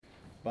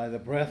by the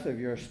breath of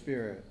your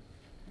Spirit.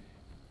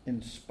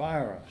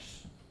 Inspire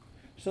us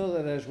so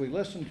that as we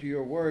listen to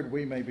your word,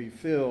 we may be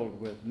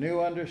filled with new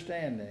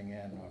understanding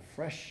and a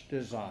fresh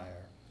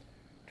desire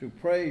to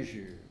praise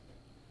you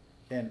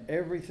in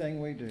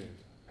everything we do.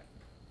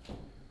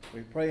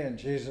 We pray in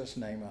Jesus'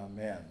 name,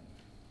 amen.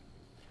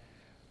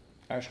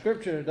 Our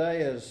scripture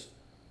today is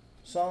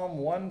Psalm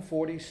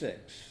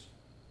 146.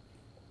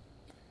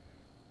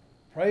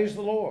 Praise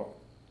the Lord.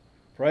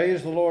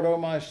 Praise the Lord, O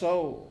my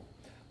soul.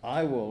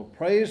 I will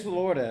praise the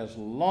Lord as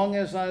long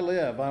as I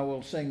live. I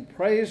will sing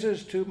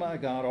praises to my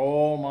God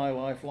all my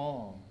life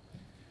long.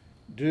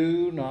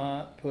 Do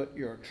not put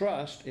your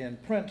trust in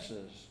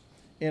princes,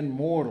 in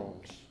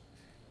mortals,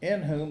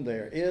 in whom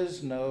there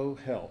is no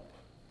help.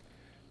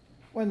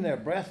 When their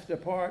breath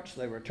departs,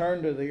 they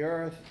return to the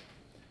earth.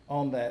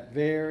 On that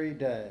very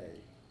day,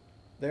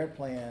 their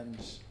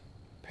plans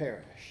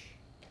perish.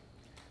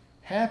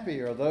 Happy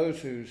are those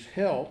whose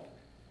help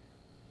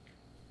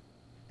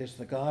is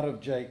the God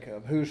of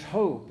Jacob, whose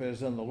hope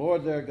is in the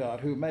Lord their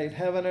God, who made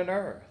heaven and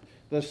earth,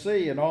 the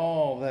sea and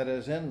all that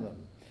is in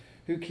them,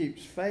 who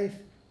keeps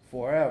faith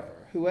forever,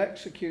 who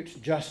executes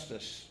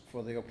justice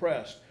for the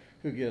oppressed,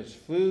 who gives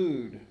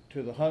food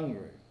to the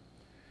hungry.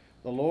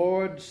 The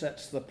Lord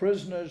sets the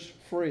prisoners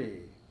free.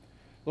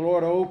 The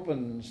Lord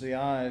opens the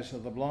eyes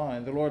of the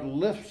blind. The Lord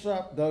lifts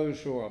up those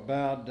who are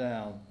bowed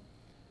down.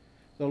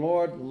 The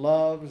Lord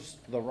loves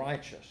the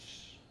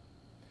righteous.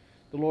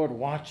 The Lord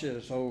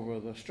watches over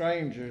the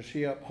strangers.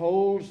 He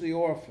upholds the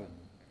orphan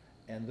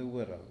and the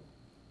widow.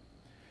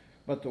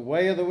 But the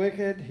way of the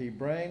wicked he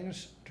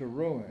brings to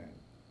ruin.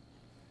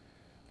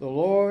 The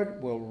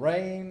Lord will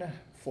reign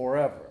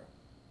forever.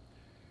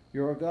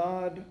 Your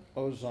God,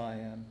 O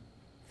Zion,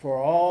 for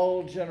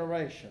all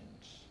generations.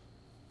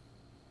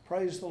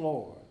 Praise the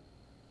Lord.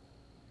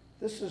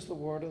 This is the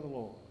word of the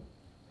Lord.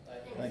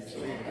 Thanks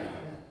be to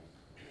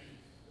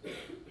God.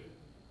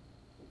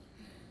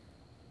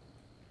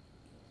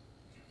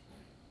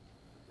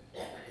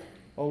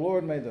 O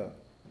Lord, may the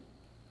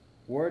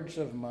words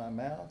of my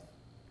mouth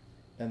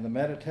and the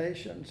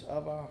meditations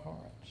of our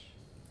hearts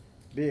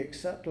be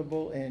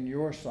acceptable in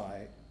your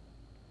sight,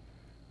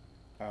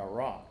 our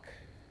rock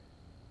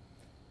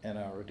and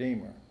our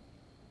Redeemer.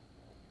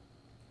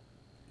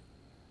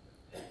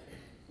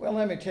 Well,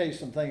 let me tell you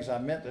some things I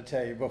meant to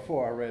tell you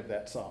before I read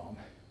that psalm.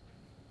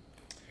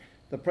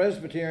 The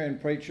Presbyterian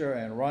preacher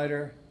and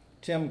writer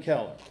Tim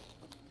Keller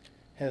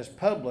has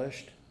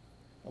published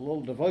a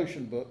little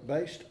devotion book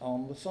based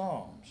on the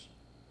Psalms.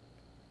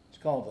 It's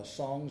called The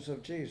Songs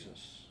of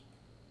Jesus.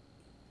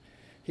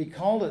 He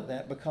called it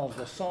that because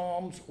the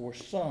Psalms were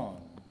sung.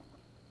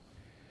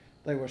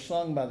 They were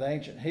sung by the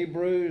ancient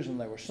Hebrews and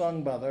they were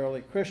sung by the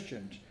early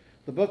Christians.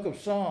 The book of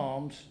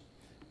Psalms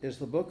is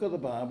the book of the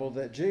Bible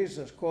that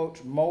Jesus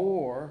quotes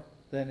more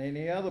than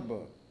any other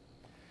book.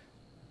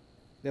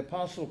 The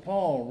Apostle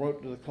Paul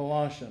wrote to the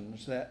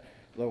Colossians that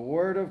the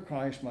word of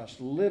Christ must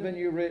live in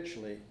you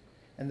richly.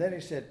 And then he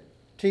said,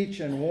 teach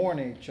and warn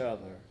each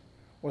other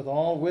with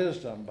all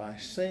wisdom by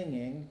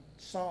singing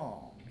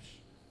psalms,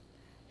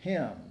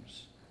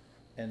 hymns,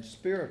 and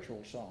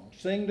spiritual songs.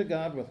 Sing to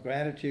God with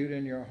gratitude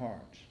in your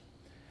hearts.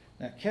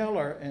 Now,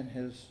 Keller, in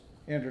his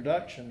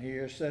introduction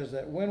here, says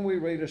that when we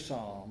read a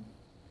psalm,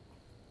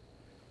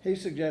 he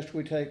suggests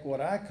we take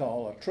what I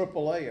call a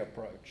AAA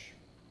approach.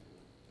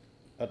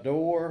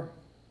 Adore,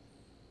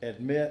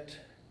 admit,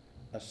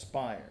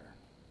 aspire.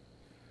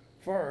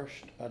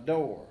 First,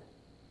 adore.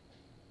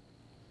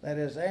 That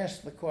is,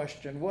 ask the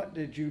question, what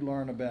did you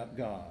learn about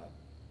God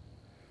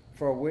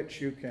for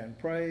which you can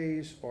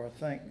praise or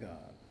thank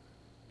God?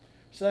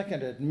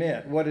 Second,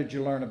 admit, what did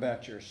you learn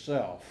about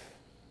yourself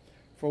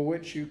for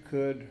which you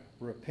could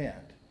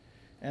repent?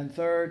 And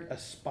third,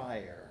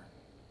 aspire.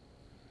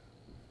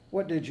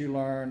 What did you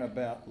learn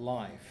about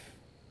life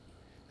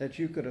that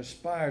you could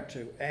aspire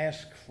to,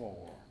 ask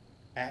for,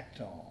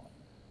 act on?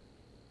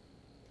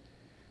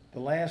 The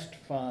last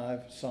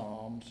 5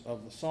 psalms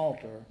of the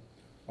Psalter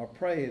are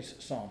praise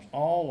psalms.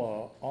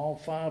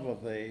 All 5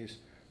 of these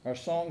are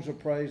songs of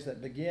praise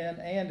that begin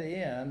and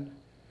end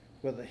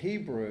with the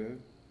Hebrew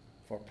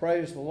for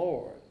praise the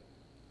Lord.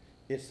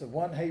 It's the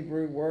one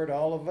Hebrew word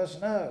all of us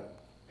know,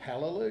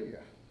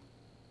 hallelujah.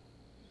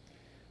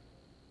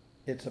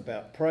 It's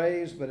about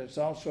praise, but it's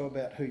also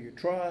about who you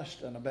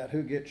trust and about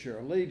who gets your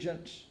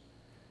allegiance,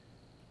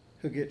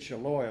 who gets your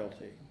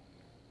loyalty.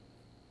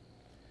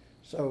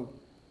 So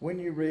when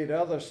you read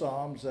other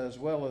psalms as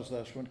well as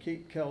this one,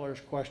 keep Keller's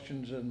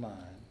questions in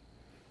mind.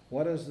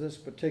 What does this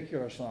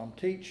particular psalm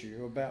teach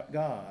you about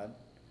God,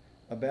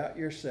 about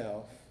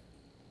yourself,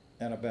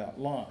 and about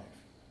life?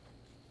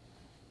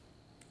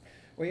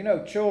 Well, you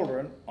know,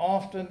 children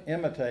often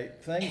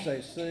imitate things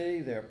they see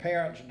their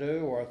parents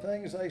do or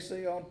things they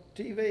see on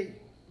TV.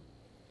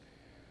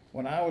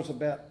 When I was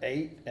about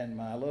 8 and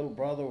my little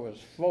brother was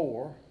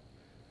 4,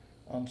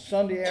 on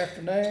Sunday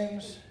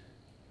afternoons,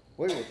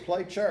 we would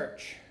play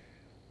church.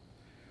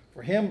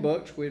 For hymn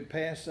books, we'd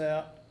pass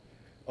out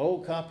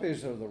old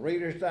copies of the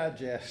Reader's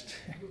Digest.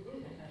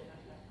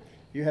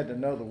 You had to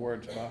know the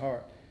words by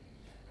heart.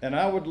 And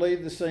I would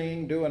lead the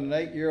singing, doing an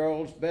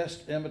 8-year-old's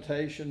best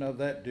imitation of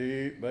that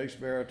deep bass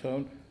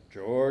baritone,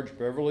 George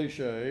Beverly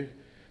Shea,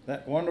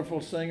 that wonderful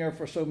singer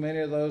for so many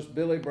of those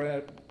Billy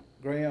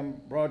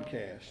Graham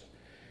broadcasts.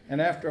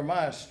 And after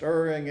my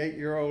stirring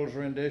 8-year-old's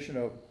rendition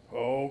of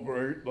 "How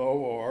Great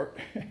Thou Art,"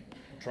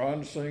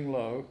 trying to sing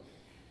low,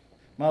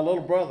 my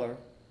little brother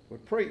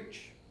would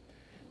preach.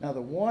 Now,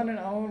 the one and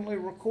only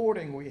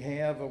recording we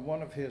have of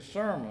one of his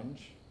sermons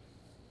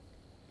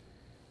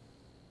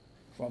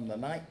from the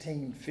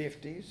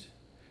 1950s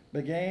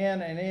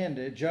began and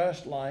ended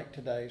just like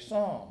today's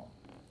psalm.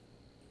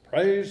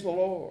 Praise the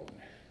Lord.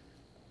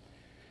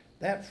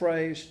 That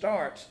phrase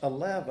starts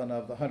 11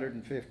 of the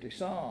 150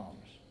 psalms.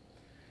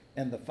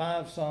 And the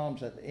 5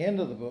 psalms at the end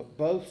of the book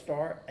both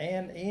start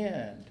and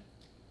end,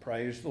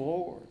 praise the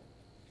Lord.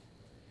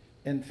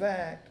 In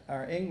fact,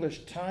 our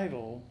English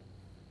title,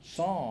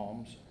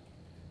 Psalms,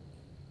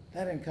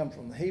 that didn't come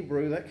from the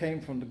Hebrew, that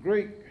came from the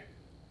Greek.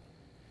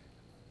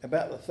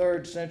 About the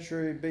 3rd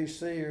century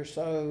BC or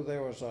so,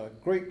 there was a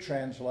Greek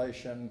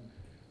translation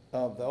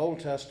of the Old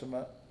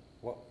Testament,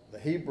 what the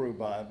Hebrew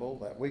Bible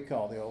that we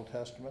call the Old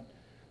Testament.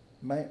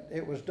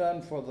 It was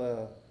done for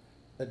the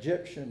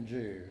Egyptian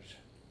Jews,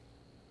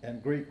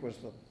 and Greek was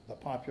the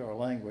popular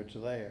language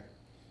there.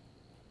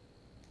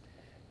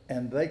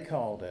 And they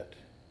called it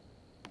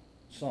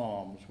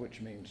Psalms,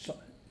 which means,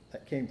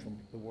 that came from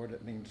the word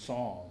that means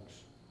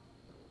songs.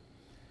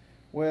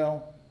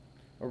 Well,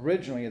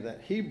 originally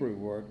that Hebrew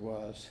word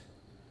was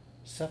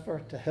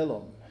Sefer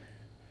Tehillim,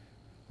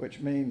 which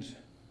means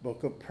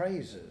book of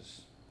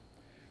praises.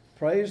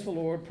 Praise the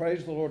Lord,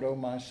 O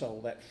my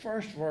soul. That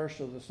first verse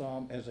of the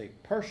psalm is a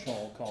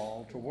personal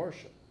call to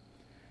worship.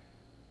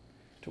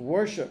 To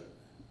worship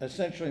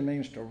essentially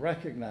means to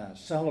recognize,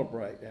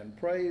 celebrate, and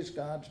praise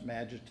God's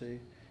majesty.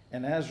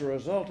 And as a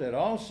result, it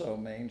also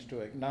means to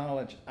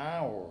acknowledge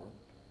our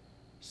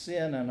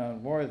sin and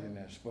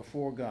unworthiness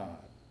before God.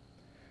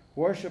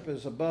 Worship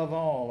is above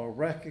all a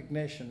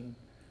recognition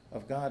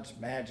of God's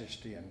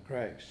majesty and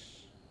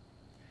grace.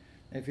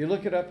 If you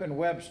look it up in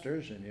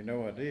Webster's, and you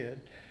know I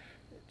did,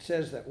 it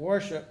says that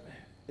worship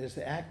is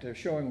the act of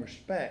showing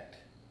respect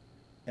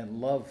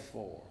and love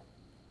for.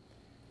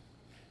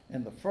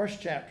 In the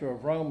first chapter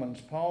of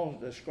Romans, Paul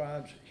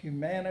describes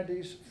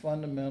humanity's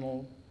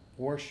fundamental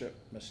worship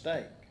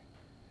mistake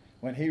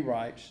when he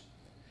writes,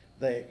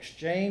 "They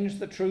exchanged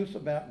the truth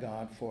about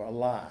God for a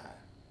lie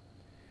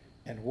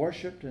and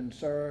worshiped and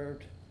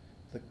served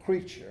the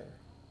creature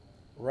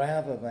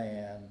rather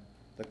than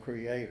the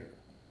Creator.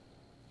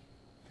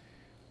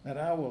 That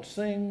I will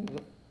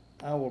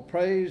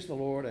praise the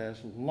Lord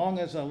as long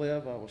as I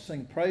live. I will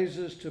sing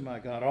praises to my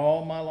God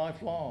all my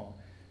life long."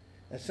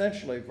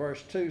 Essentially,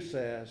 verse 2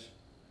 says,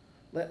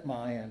 let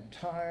my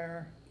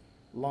entire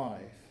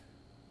life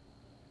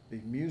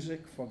be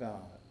music for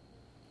God.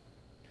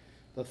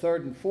 The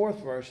 3rd and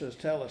 4th verses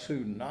tell us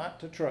who not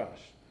to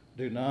trust.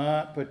 Do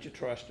not put your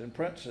trust in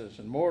princes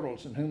and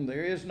mortals in whom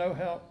there is no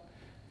help,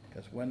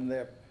 because when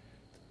their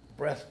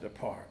breath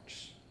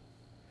departs,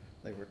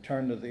 they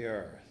return to the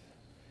earth,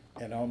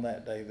 and on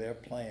that day their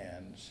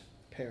plans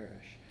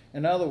perish.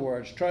 In other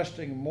words,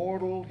 trusting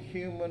mortal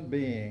human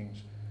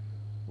beings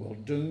will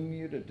doom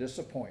you to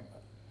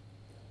disappointment.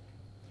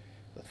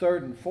 The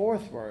 3rd and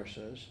 4th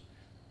verses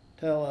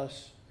tell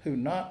us who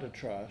not to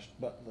trust,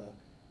 but the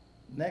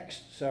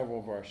next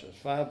several verses,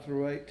 5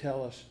 through 8,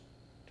 tell us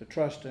to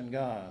trust in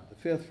God.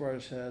 The 5th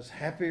verse says,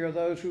 happy are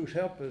those whose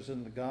help is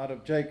in the God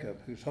of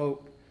Jacob, whose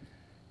hope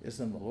is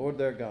in the Lord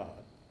their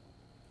God.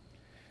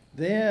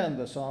 Then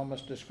the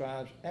psalmist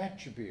describes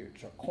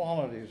attributes or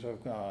qualities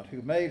of God,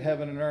 who made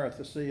heaven and earth,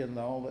 the sea and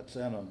all that's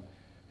in them,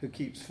 who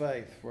keeps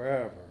faith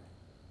forever.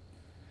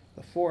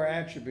 The 4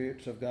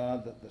 attributes of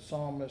God that the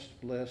psalmist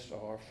lists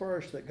are,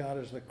 first, that God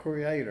is the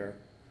creator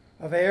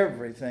of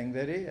everything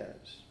that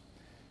is.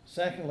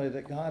 Secondly,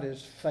 that God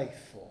is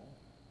faithful.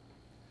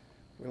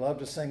 We love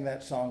to sing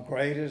that song,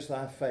 Great is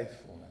Thy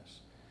Faithfulness.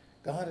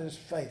 God is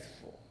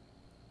faithful,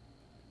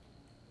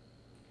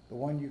 the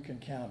one you can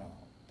count on.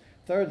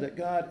 Third, that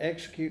God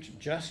executes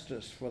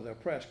justice for the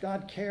oppressed.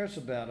 God cares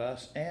about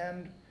us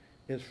and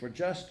is for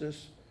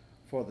justice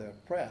for the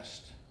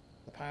oppressed,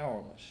 the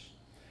powerless.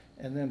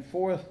 And then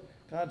fourth,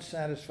 God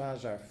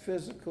satisfies our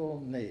physical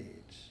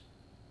needs.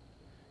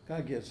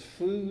 God gives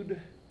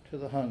food to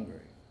the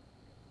hungry.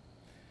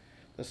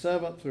 The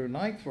 7th through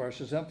 9th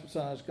verses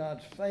emphasize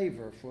God's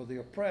favor for the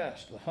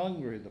oppressed, the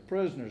hungry, the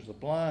prisoners, the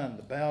blind,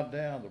 the bowed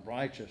down, the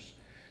righteous,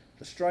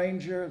 the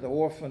stranger, the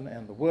orphan,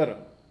 and the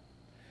widow.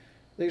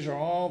 These are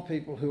all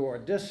people who are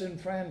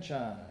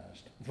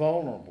disenfranchised,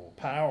 vulnerable,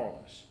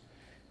 powerless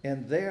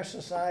in their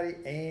society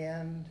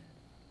and,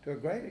 to a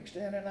great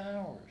extent, in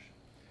ours.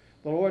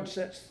 The Lord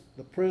sets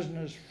the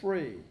prisoners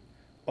free,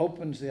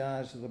 opens the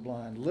eyes of the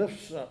blind,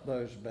 lifts up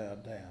those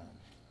bowed down,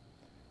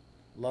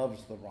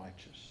 loves the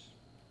righteous.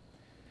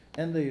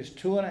 In these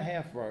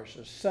 2.5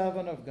 verses,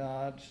 7 of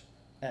God's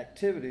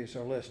activities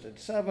are listed,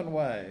 7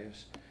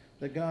 ways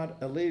that God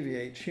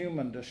alleviates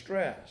human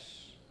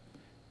distress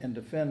and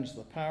defends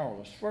the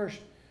powerless. First,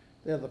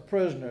 They're the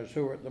prisoners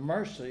who are at the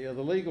mercy of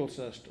the legal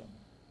system.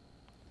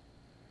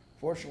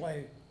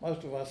 Fortunately,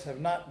 most of us have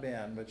not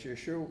been, but you're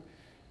sure,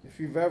 if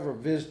you've ever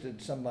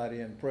visited somebody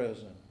in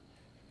prison,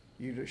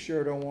 you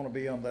sure don't want to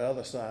be on the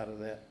other side of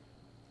that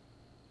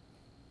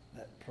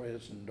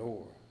prison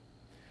door.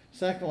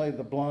 Secondly,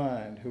 the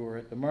blind who are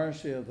at the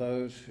mercy of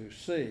those who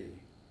see.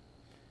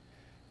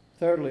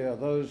 Thirdly, are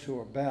those who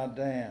are bowed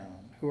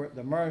down, who are at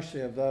the mercy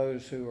of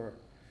those who are,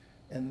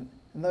 in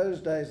those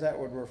days that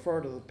would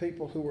refer to the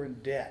people who were in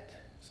debt.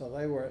 So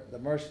they were at the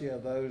mercy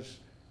of those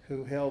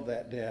who held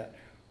that debt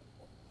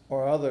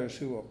or others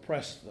who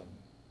oppressed them.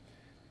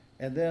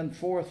 And then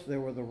fourth, there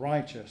were the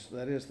righteous,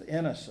 that is the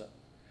innocent,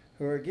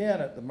 who are again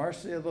at the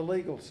mercy of the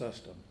legal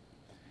system.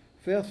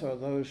 Fifth are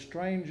those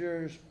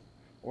strangers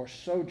or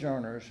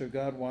sojourners who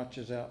God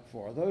watches out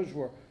for. Those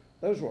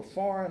were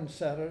foreign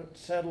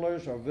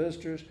settlers or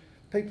visitors,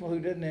 people who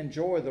didn't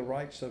enjoy the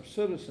rights of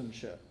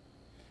citizenship.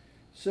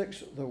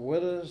 Sixth, the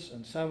widows,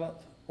 and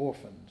seventh,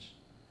 orphans.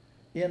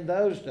 In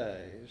those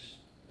days,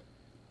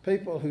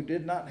 people who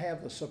did not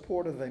have the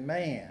support of a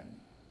man,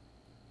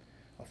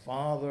 a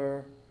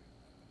father,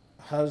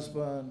 a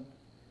husband,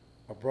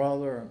 a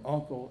brother, an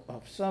uncle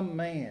of some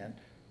man,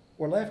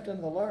 were left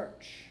in the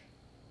lurch.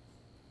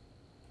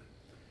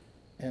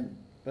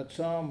 But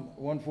Psalm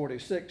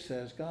 146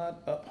 says God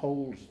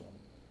upholds them.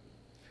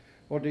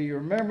 Well, do you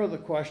remember the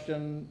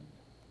question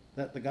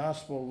that the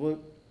Gospel of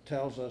Luke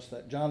tells us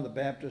that John the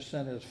Baptist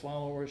sent his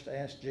followers to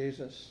ask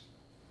Jesus?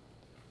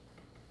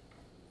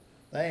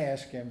 They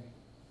asked him,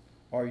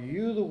 "Are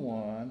you the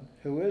one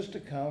who is to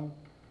come,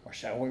 or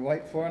shall we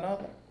wait for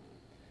another?"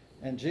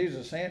 And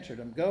Jesus answered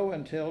him, "Go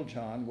and tell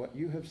John what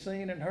you have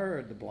seen and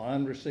heard. The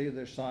blind receive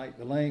their sight,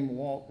 the lame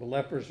walk, the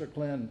lepers are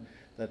cleansed,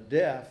 the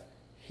deaf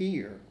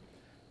hear,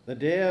 the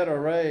dead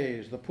are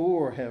raised, the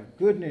poor have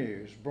good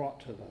news brought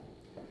to them."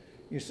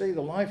 You see,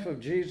 the life of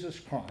Jesus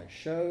Christ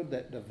showed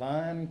that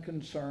divine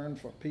concern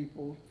for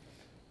people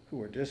who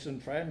are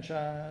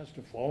disenfranchised,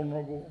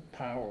 vulnerable,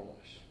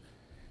 powerless.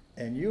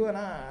 And you and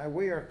I,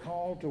 we are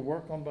called to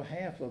work on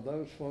behalf of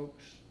those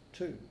folks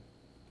too.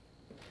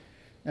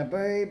 Now,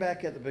 way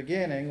back at the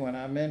beginning, when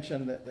I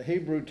mentioned that the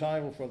Hebrew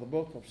title for the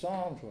book of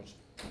Psalms was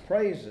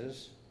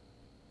Praises,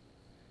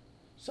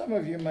 some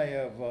of you may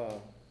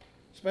have,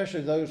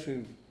 especially those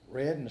who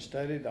read and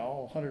studied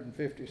all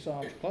 150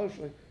 Psalms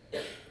closely,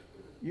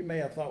 you may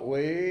have thought,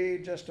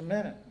 wait just a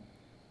minute.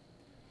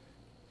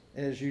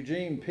 As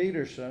Eugene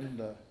Peterson,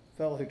 the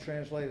fellow who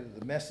translated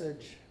the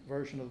Message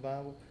version of the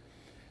Bible,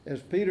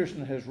 as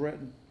Peterson has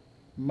written,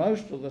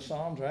 most of the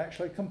Psalms are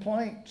actually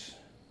complaints.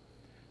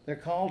 They're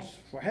calls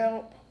for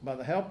help by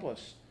the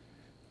helpless,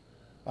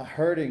 by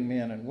hurting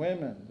men and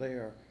women. They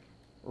are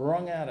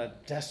wrung out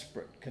of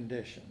desperate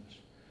conditions.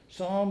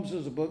 Psalms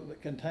is a book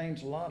that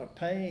contains a lot of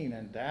pain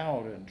and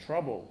doubt and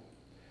trouble.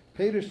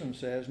 Peterson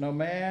says, no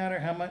matter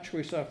how much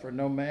we suffer,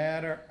 no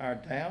matter our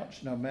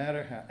doubts, no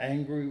matter how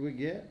angry we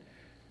get,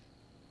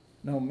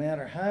 no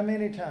matter how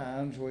many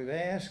times we've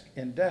asked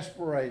in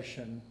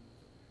desperation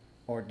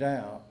or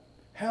doubt,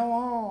 "How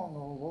long,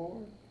 O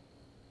Lord?"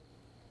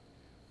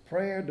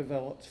 Prayer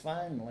develops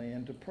finally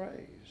into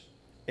praise.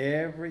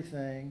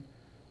 Everything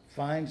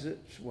finds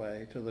its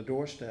way to the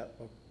doorstep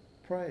of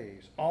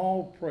praise.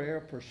 All prayer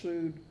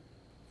pursued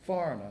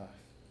far enough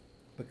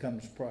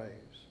becomes praise.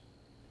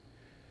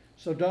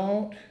 So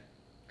don't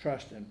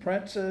trust in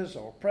princes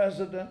or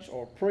presidents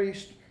or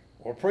priests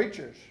or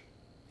preachers.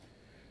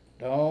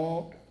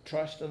 Don't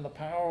trust in the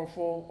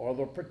powerful or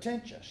the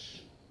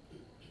pretentious.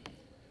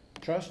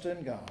 Trust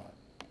in God,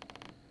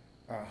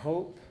 our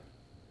hope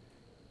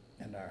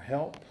and our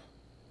help.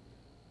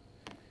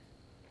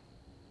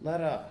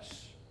 Let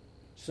us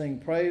sing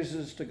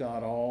praises to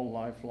God all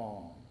life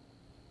long.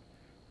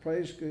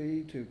 Praise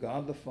be to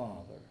God the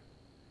Father,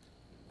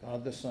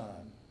 God the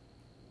Son,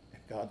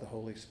 and God the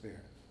Holy Spirit.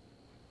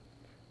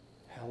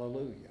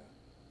 Hallelujah.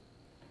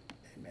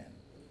 Amen.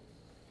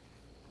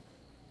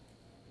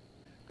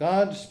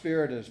 God's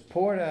Spirit is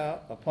poured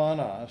out upon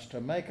us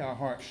to make our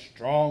hearts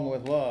strong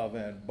with love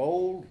and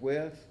bold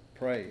with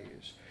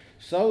praise,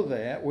 so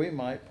that we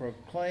might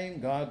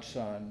proclaim God's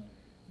Son,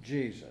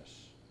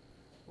 Jesus,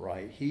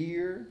 right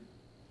here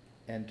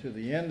and to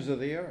the ends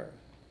of the earth.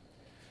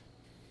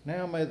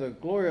 Now may the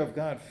glory of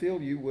God fill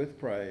you with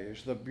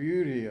praise, the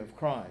beauty of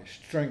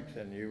Christ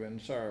strengthen you in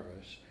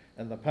service,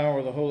 and the power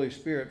of the Holy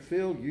Spirit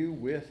fill you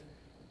with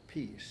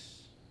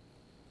peace.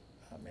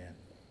 Amen.